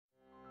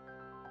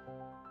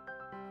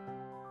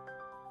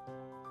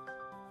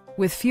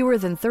With fewer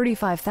than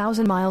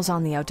 35,000 miles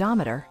on the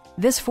odometer,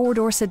 this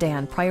four-door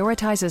sedan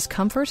prioritizes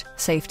comfort,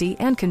 safety,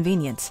 and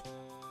convenience.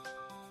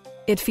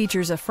 It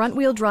features a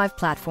front-wheel drive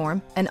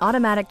platform, an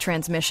automatic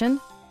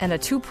transmission, and a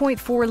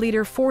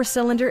 2.4-liter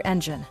four-cylinder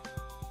engine.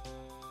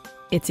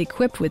 It's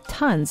equipped with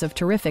tons of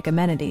terrific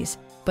amenities,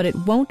 but it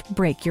won't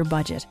break your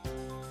budget,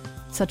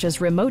 such as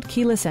remote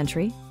keyless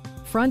entry,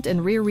 front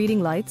and rear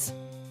reading lights,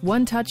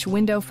 one-touch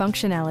window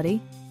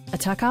functionality, a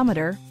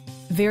tachometer,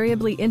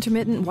 variably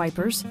intermittent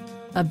wipers,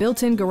 a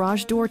built-in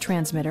garage door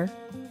transmitter,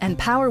 and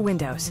power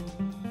windows.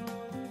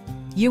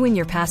 You and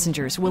your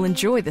passengers will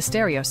enjoy the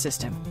stereo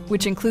system,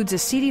 which includes a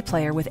CD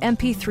player with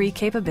MP3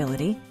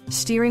 capability,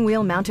 steering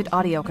wheel mounted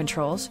audio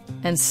controls,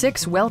 and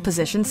 6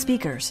 well-positioned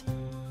speakers.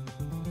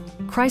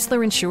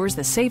 Chrysler ensures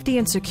the safety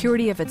and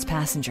security of its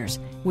passengers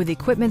with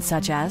equipment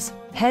such as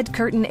head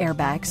curtain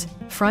airbags,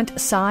 front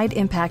side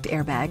impact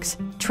airbags,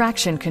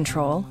 traction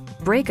control,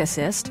 brake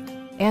assist,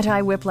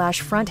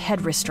 anti-whiplash front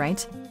head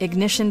restraints,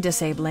 ignition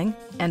disabling,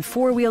 and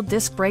 4-wheel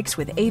disc brakes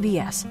with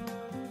ABS.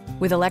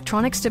 With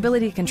electronic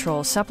stability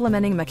control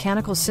supplementing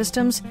mechanical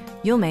systems,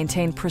 you'll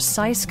maintain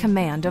precise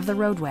command of the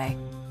roadway.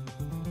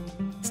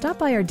 Stop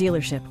by our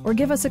dealership or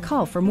give us a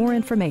call for more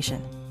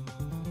information.